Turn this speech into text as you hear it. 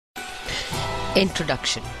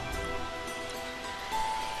Introduction.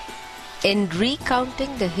 In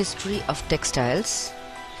recounting the history of textiles,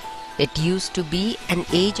 it used to be an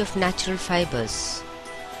age of natural fibers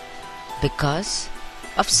because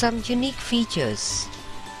of some unique features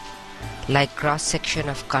like cross-section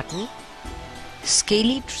of cotton,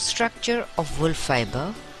 scaly structure of wool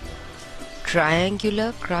fiber,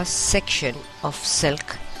 triangular cross-section of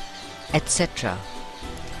silk, etc.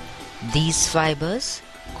 These fibers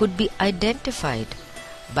could be identified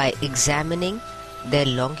by examining their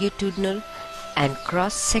longitudinal and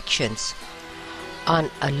cross sections on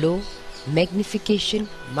a low magnification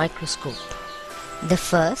microscope. The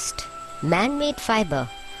first man-made fiber,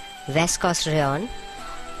 viscose rayon,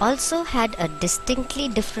 also had a distinctly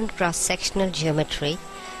different cross-sectional geometry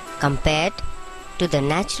compared to the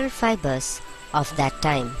natural fibers of that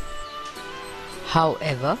time.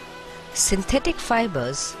 However, synthetic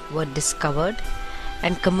fibers were discovered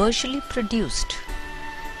and commercially produced.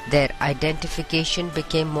 Their identification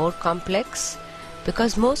became more complex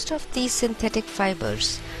because most of these synthetic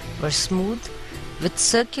fibers were smooth with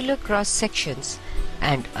circular cross sections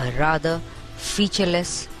and a rather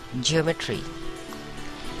featureless geometry.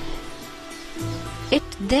 It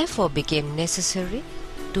therefore became necessary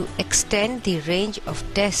to extend the range of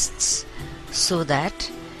tests so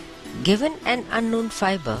that, given an unknown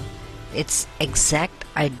fiber, its exact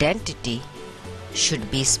identity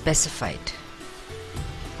should be specified.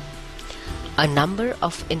 A number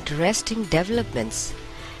of interesting developments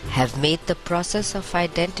have made the process of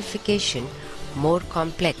identification more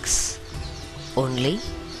complex. Only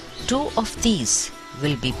two of these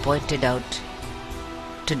will be pointed out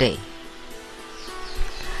today.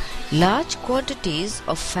 Large quantities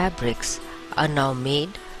of fabrics are now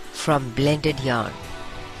made from blended yarn.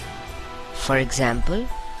 For example,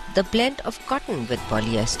 the blend of cotton with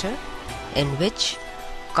polyester, in which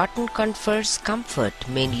cotton confers comfort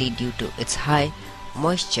mainly due to its high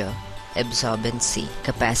moisture absorbency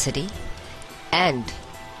capacity, and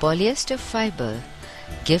polyester fiber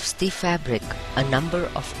gives the fabric a number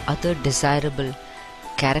of other desirable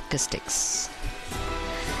characteristics.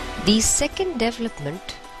 The second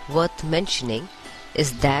development worth mentioning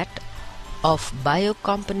is that of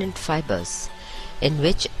biocomponent fibers, in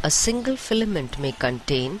which a single filament may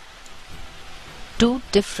contain two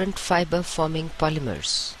different fiber-forming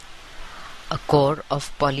polymers, a core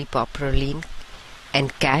of polypropylene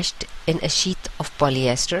encased in a sheath of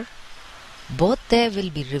polyester. Both there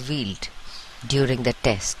will be revealed during the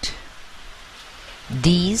test.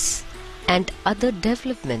 These and other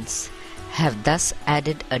developments have thus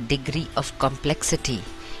added a degree of complexity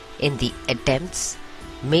in the attempts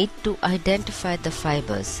made to identify the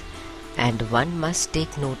fibers, and one must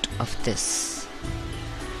take note of this.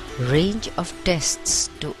 Range of tests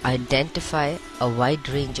to identify a wide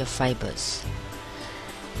range of fibers.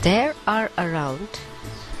 There are around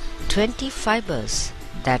 20 fibers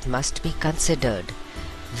that must be considered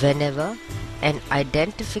whenever an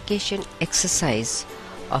identification exercise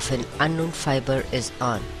of an unknown fiber is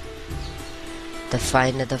on. The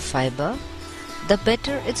finer the fiber, the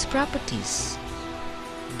better its properties.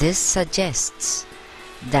 This suggests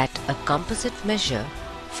that a composite measure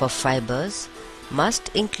for fibers must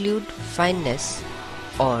include fineness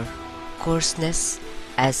or coarseness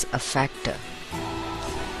as a factor.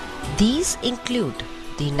 These include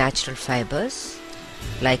the natural fibers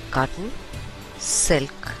like cotton,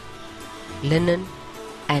 silk, linen,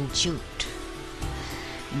 and jute.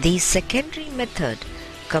 The secondary method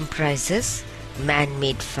comprises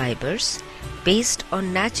man-made fibers based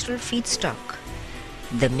on natural feedstock,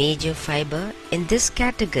 the major fiber in this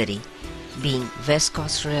category being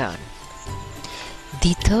viscose rayon.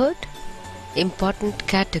 The third important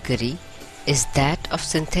category is that of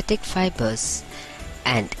synthetic fibers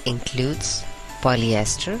and includes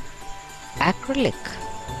polyester, acrylic,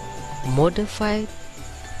 modified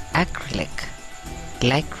acrylic,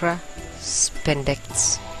 lycra,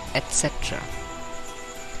 spandex, etc.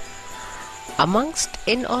 Amongst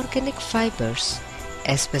inorganic fibers,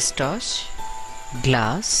 asbestos,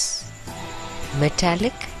 glass,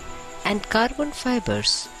 metallic, and carbon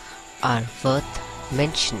fibers are worth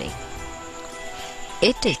mentioning.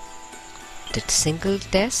 The single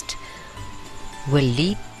test will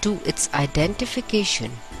lead to its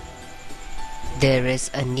identification. There is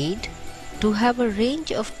a need to have a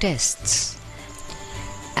range of tests,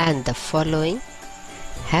 and the following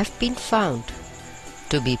have been found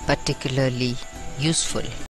to be particularly useful.